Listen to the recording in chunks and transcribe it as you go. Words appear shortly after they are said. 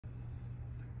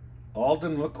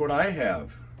Alden, look what I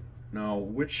have. Now,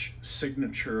 which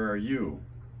signature are you?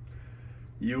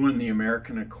 You and the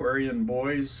American Aquarium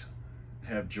boys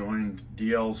have joined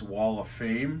DL's Wall of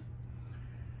Fame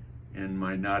in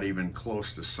my not even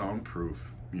close to soundproof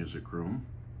music room.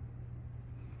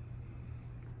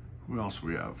 Who else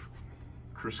we have?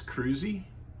 Chris Cruzy?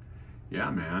 Yeah,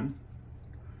 man.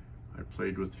 I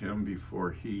played with him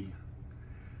before he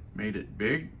made it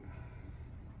big.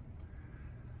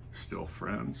 Still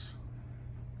friends.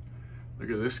 Look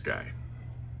at this guy.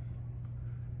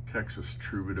 Texas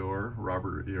Troubadour,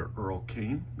 Robert Earl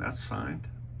Kane. That's signed.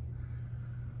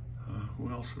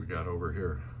 Who else we got over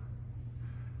here?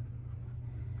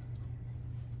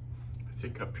 I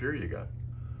think up here you got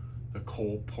the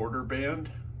Cole Porter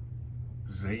Band,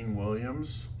 Zane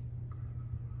Williams,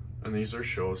 and these are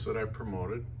shows that I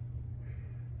promoted.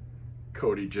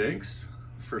 Cody Jenks,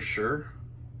 for sure.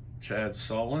 Chad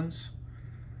Sullins.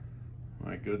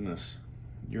 My goodness,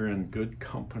 you're in good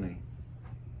company.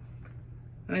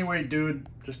 Anyway, dude,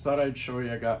 just thought I'd show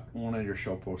you I got one of your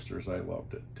show posters. I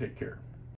loved it. Take care.